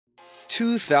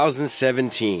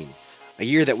2017, a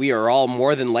year that we are all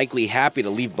more than likely happy to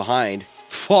leave behind.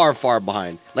 Far, far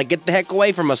behind. Like, get the heck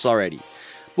away from us already.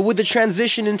 But with the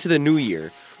transition into the new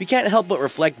year, we can't help but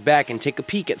reflect back and take a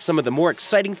peek at some of the more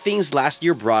exciting things last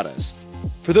year brought us.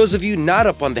 For those of you not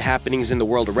up on the happenings in the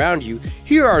world around you,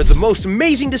 here are the most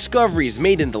amazing discoveries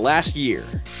made in the last year.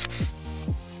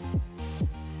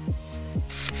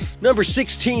 Number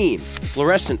 16.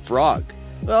 Fluorescent Frog.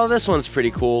 Well, this one's pretty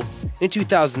cool. In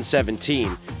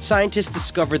 2017, scientists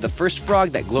discovered the first frog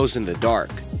that glows in the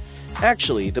dark.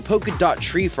 Actually, the polka dot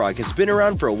tree frog has been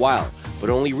around for a while,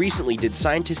 but only recently did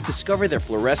scientists discover their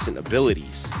fluorescent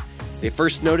abilities. They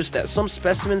first noticed that some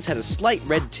specimens had a slight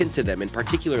red tint to them in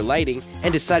particular lighting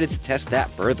and decided to test that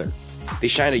further. They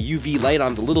shined a UV light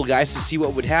on the little guys to see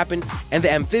what would happen, and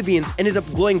the amphibians ended up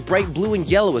glowing bright blue and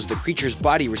yellow as the creature's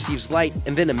body receives light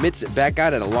and then emits it back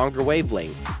out at a longer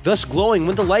wavelength, thus glowing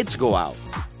when the lights go out.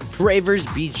 Ravers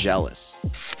be jealous.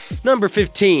 Number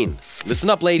 15. Listen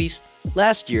up, ladies.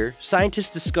 Last year, scientists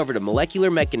discovered a molecular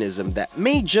mechanism that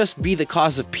may just be the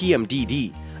cause of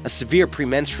PMDD, a severe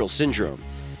premenstrual syndrome.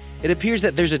 It appears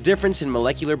that there's a difference in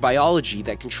molecular biology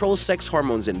that controls sex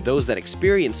hormones in those that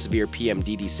experience severe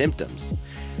PMDD symptoms.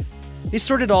 They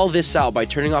sorted all this out by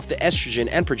turning off the estrogen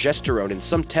and progesterone in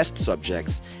some test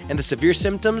subjects, and the severe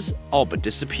symptoms all but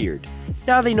disappeared.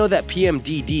 Now they know that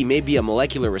PMDD may be a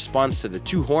molecular response to the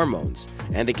two hormones,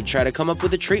 and they can try to come up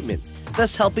with a treatment,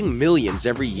 thus helping millions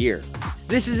every year.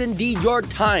 This is indeed your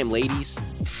time, ladies.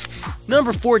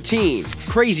 Number 14.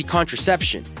 Crazy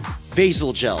Contraception.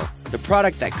 Basal gel, the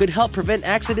product that could help prevent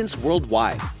accidents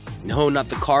worldwide. No, not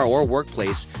the car or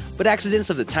workplace, but accidents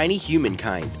of the tiny human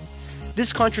kind.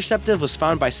 This contraceptive was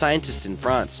found by scientists in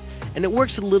France, and it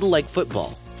works a little like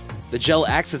football. The gel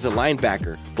acts as a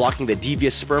linebacker, blocking the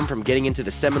devious sperm from getting into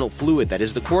the seminal fluid that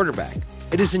is the quarterback.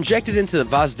 It is injected into the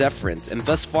vas deferens and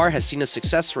thus far has seen a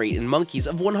success rate in monkeys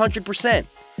of 100%.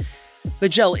 The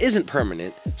gel isn't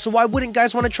permanent, so why wouldn't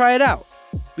guys want to try it out?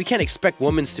 We can't expect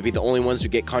women to be the only ones who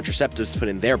get contraceptives put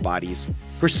in their bodies.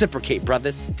 Reciprocate,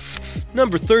 brothers.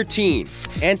 Number 13.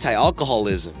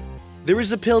 Anti-Alcoholism. There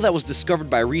is a pill that was discovered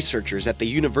by researchers at the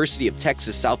University of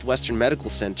Texas Southwestern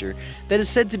Medical Center that is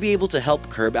said to be able to help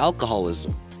curb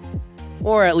alcoholism.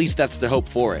 Or at least that's the hope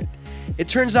for it. It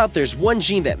turns out there's one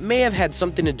gene that may have had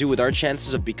something to do with our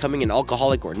chances of becoming an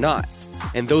alcoholic or not,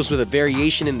 and those with a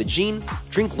variation in the gene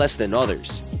drink less than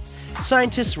others.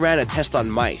 Scientists ran a test on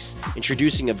mice,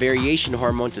 introducing a variation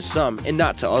hormone to some and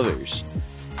not to others.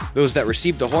 Those that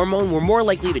received the hormone were more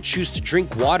likely to choose to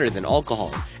drink water than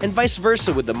alcohol, and vice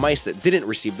versa with the mice that didn't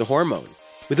receive the hormone.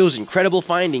 With those incredible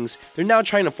findings, they're now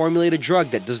trying to formulate a drug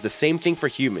that does the same thing for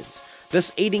humans,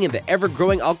 thus aiding in the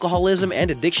ever-growing alcoholism and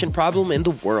addiction problem in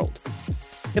the world.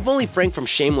 If only Frank from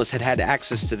Shameless had had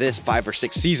access to this 5 or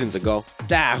 6 seasons ago.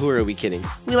 Who are we kidding?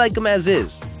 We like him as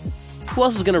is. Who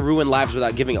else is gonna ruin lives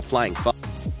without giving a flying fuck?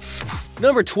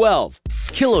 Number 12.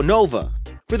 Kilonova.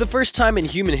 For the first time in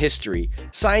human history,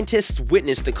 scientists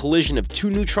witnessed the collision of 2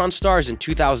 neutron stars in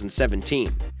 2017.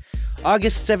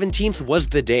 August 17th was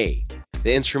the day.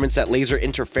 The instruments at Laser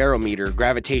Interferometer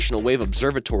Gravitational Wave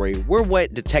Observatory were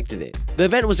what detected it. The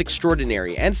event was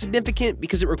extraordinary and significant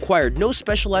because it required no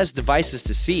specialized devices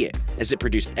to see it, as it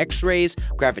produced X-rays,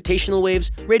 gravitational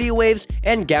waves, radio waves,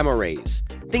 and gamma rays.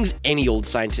 Things any old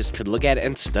scientist could look at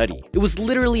and study. It was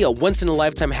literally a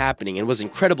once-in-a-lifetime happening and was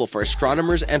incredible for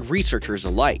astronomers and researchers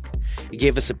alike. It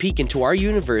gave us a peek into our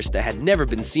universe that had never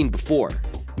been seen before,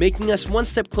 making us one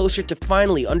step closer to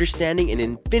finally understanding an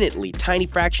infinitely tiny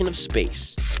fraction of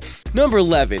space. Number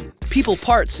 11. People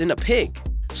parts in a pig.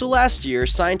 So last year,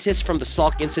 scientists from the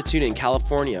Salk Institute in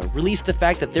California released the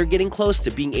fact that they're getting close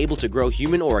to being able to grow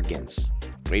human organs.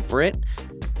 Wait for it.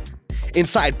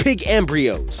 Inside pig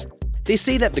embryos. They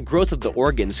say that the growth of the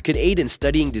organs could aid in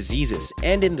studying diseases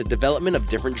and in the development of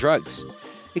different drugs.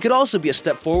 It could also be a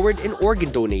step forward in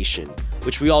organ donation,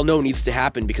 which we all know needs to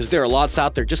happen because there are lots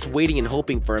out there just waiting and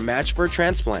hoping for a match for a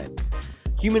transplant.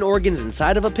 Human organs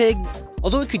inside of a pig?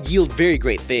 Although it could yield very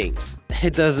great things,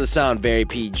 it doesn't sound very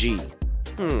PG.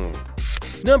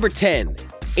 Number 10.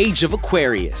 Age of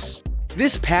Aquarius.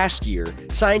 This past year,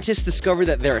 scientists discovered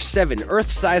that there are 7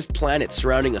 Earth-sized planets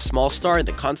surrounding a small star in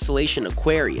the constellation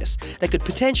Aquarius that could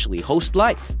potentially host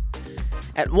life.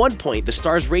 At one point, the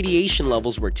star's radiation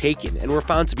levels were taken and were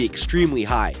found to be extremely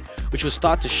high, which was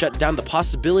thought to shut down the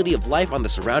possibility of life on the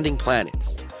surrounding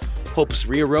planets. Hopes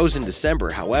rearose in December,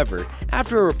 however,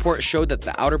 after a report showed that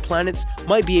the outer planets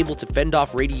might be able to fend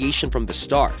off radiation from the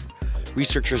star.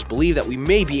 Researchers believe that we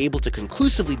may be able to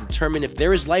conclusively determine if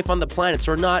there is life on the planets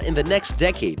or not in the next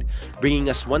decade, bringing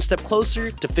us one step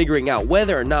closer to figuring out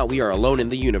whether or not we are alone in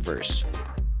the universe.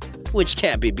 which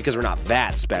can't be because we're not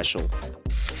that special.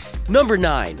 Number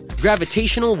 9.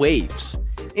 Gravitational Waves.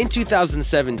 In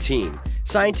 2017,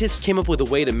 scientists came up with a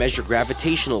way to measure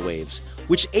gravitational waves,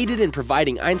 which aided in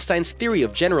providing Einstein's theory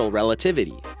of general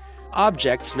relativity.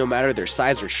 Objects, no matter their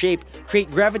size or shape,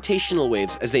 create gravitational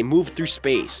waves as they move through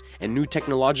space, and new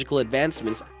technological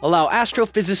advancements allow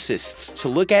astrophysicists to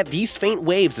look at these faint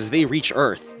waves as they reach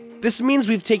Earth. This means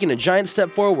we've taken a giant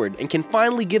step forward and can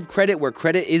finally give credit where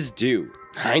credit is due.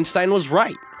 Einstein was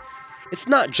right. It's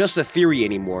not just a theory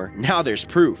anymore, now there's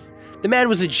proof. The man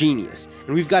was a genius,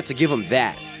 and we've got to give him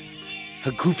that.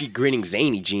 A goofy, grinning,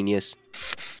 zany genius.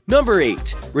 Number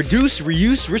 8. Reduce,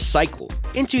 reuse, recycle.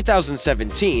 In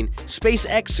 2017,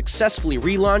 SpaceX successfully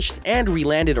relaunched and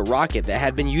relanded a rocket that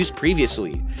had been used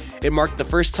previously. It marked the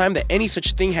first time that any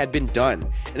such thing had been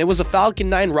done, and it was a Falcon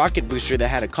 9 rocket booster that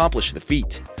had accomplished the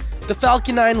feat. The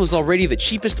Falcon 9 was already the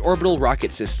cheapest orbital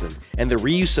rocket system, and the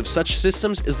reuse of such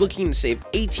systems is looking to save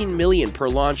 $18 million per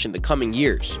launch in the coming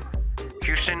years.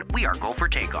 Houston, we are go for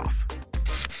takeoff.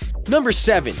 Number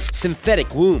 7.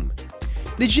 Synthetic womb.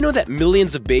 Did you know that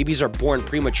millions of babies are born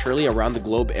prematurely around the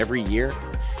globe every year?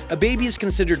 A baby is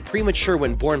considered premature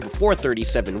when born before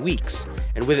 37 weeks,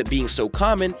 and with it being so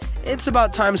common, it's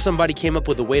about time somebody came up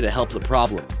with a way to help the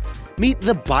problem. Meet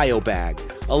the BioBag,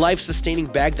 a life-sustaining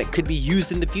bag that could be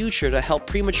used in the future to help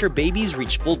premature babies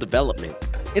reach full development.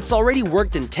 It's already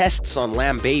worked in tests on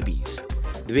lamb babies.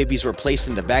 The babies were placed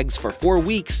in the bags for 4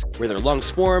 weeks, where their lungs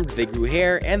formed, they grew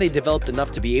hair, and they developed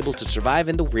enough to be able to survive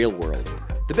in the real world.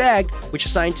 The bag, which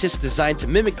scientists designed to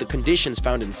mimic the conditions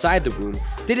found inside the womb,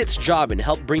 did its job and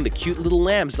helped bring the cute little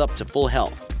lambs up to full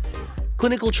health.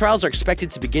 Clinical trials are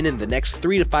expected to begin in the next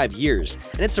 3 to 5 years,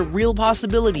 and it's a real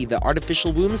possibility that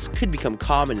artificial wombs could become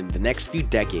common in the next few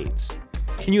decades.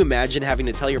 Can you imagine having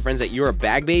to tell your friends that you're a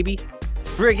bag baby?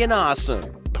 Friggin' awesome,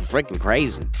 but friggin'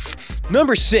 crazy.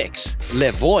 Number 6.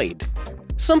 Le Void.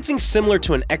 Something similar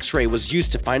to an X-ray was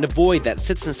used to find a void that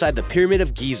sits inside the Pyramid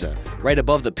of Giza, right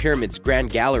above the pyramid's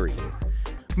Grand Gallery.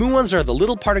 Muons are the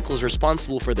little particles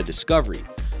responsible for the discovery,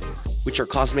 which are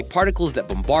cosmic particles that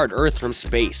bombard Earth from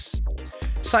space.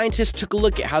 Scientists took a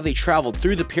look at how they traveled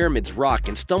through the pyramid's rock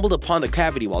and stumbled upon the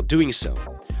cavity while doing so.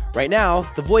 Right now,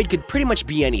 the void could pretty much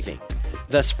be anything.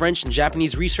 Thus, French and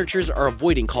Japanese researchers are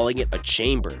avoiding calling it a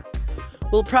chamber.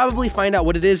 We'll probably find out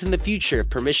what it is in the future if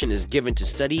permission is given to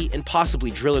study and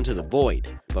possibly drill into the void,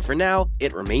 but for now,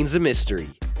 it remains a mystery.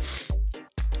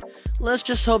 Let's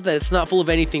just hope that it's not full of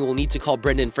anything we'll need to call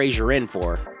Brendan Fraser in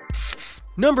for.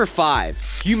 Number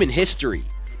 5. Human history.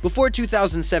 Before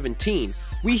 2017,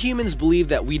 we humans believed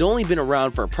that we'd only been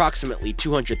around for approximately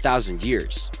 200,000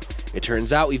 years. It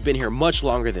turns out we've been here much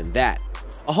longer than that.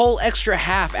 A whole extra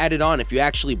half added on if you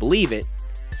actually believe it.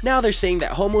 Now they're saying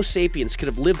that Homo sapiens could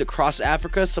have lived across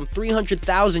Africa some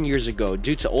 300,000 years ago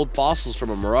due to old fossils from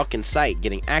a Moroccan site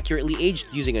getting accurately aged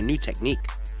using a new technique.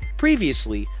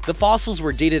 Previously, the fossils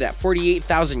were dated at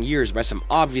 48,000 years by some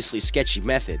obviously sketchy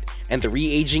method, and the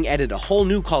re-aging added a whole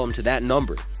new column to that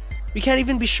number. We can't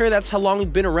even be sure that's how long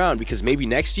we've been around because maybe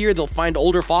next year they'll find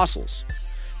older fossils.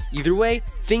 Either way,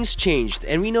 things changed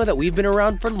and we know that we've been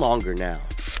around for longer now.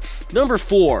 Number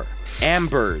 4.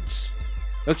 Ambirds.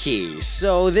 Okay,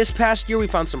 so this past year we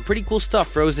found some pretty cool stuff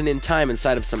frozen in time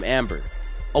inside of some amber.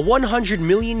 A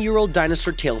 100-million-year-old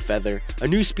dinosaur tail feather, a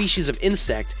new species of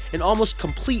insect, an almost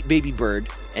complete baby bird,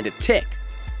 and a tick,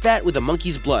 that with a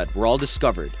monkey's blood, were all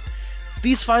discovered.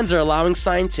 These finds are allowing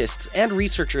scientists and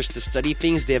researchers to study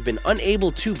things they have been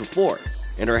unable to before,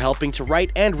 and are helping to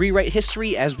write and rewrite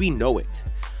history as we know it.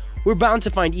 We're bound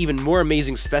to find even more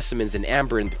amazing specimens in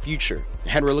amber in the future,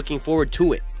 and we're looking forward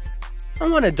to it. I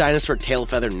want a dinosaur tail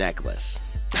feather necklace.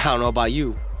 I don't know about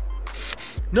you.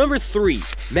 Number 3.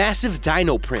 Massive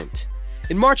dino print.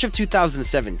 In March of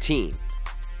 2017,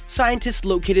 scientists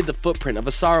located the footprint of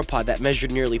a sauropod that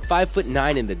measured nearly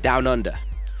 5'9" in the Down Under.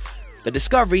 The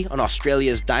discovery on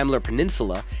Australia's Daimler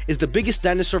Peninsula is the biggest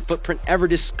dinosaur footprint ever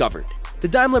discovered. The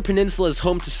Daimler Peninsula is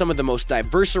home to some of the most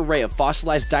diverse array of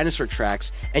fossilized dinosaur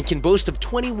tracks and can boast of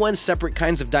 21 separate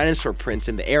kinds of dinosaur prints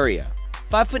in the area.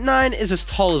 5'9" is as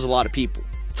tall as a lot of people.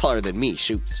 Taller than me,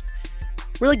 shoots.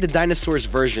 We're like the dinosaurs'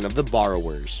 version of the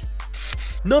borrowers.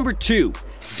 Number 2.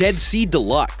 Dead Sea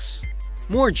Deluxe.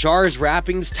 More jars,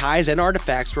 wrappings, ties, and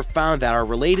artifacts were found that are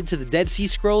related to the Dead Sea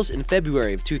Scrolls in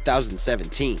February of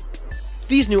 2017.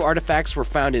 These new artifacts were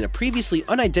found in a previously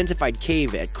unidentified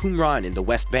cave at Qumran in the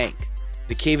West Bank.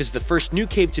 The cave is the first new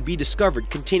cave to be discovered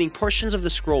containing portions of the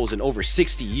scrolls in over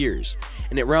 60 years,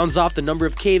 and it rounds off the number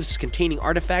of caves containing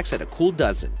artifacts at a cool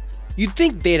dozen. You'd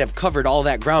think they'd have covered all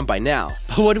that ground by now,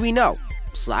 but what do we know?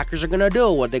 Slackers are gonna do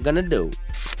what they're gonna do.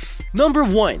 Number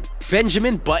 1.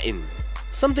 Benjamin Button.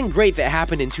 Something great that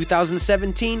happened in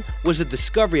 2017 was the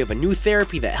discovery of a new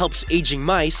therapy that helps aging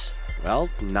mice, well,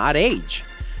 not age.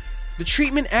 The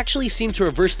treatment actually seemed to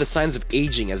reverse the signs of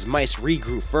aging as mice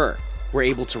regrew fur, were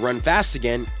able to run fast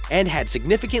again, and had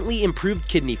significantly improved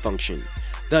kidney function.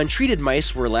 The untreated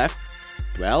mice were left,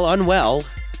 well, unwell,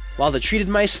 while the treated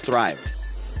mice thrived.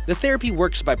 The therapy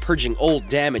works by purging old,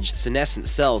 damaged, senescent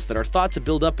cells that are thought to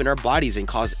build up in our bodies and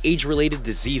cause age-related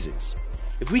diseases.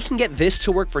 If we can get this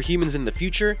to work for humans in the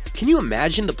future, can you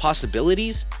imagine the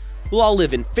possibilities? We'll all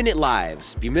live infinite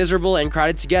lives, be miserable and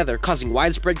crowded together, causing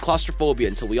widespread claustrophobia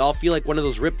until we all feel like one of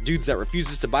those ripped dudes that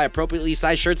refuses to buy appropriately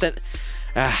sized shirts at...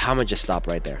 I'm gonna just stop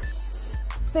right there.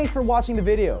 Thanks for watching the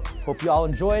video. Hope you all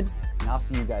enjoyed, and I'll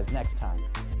see you guys next time.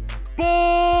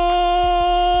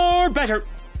 For better!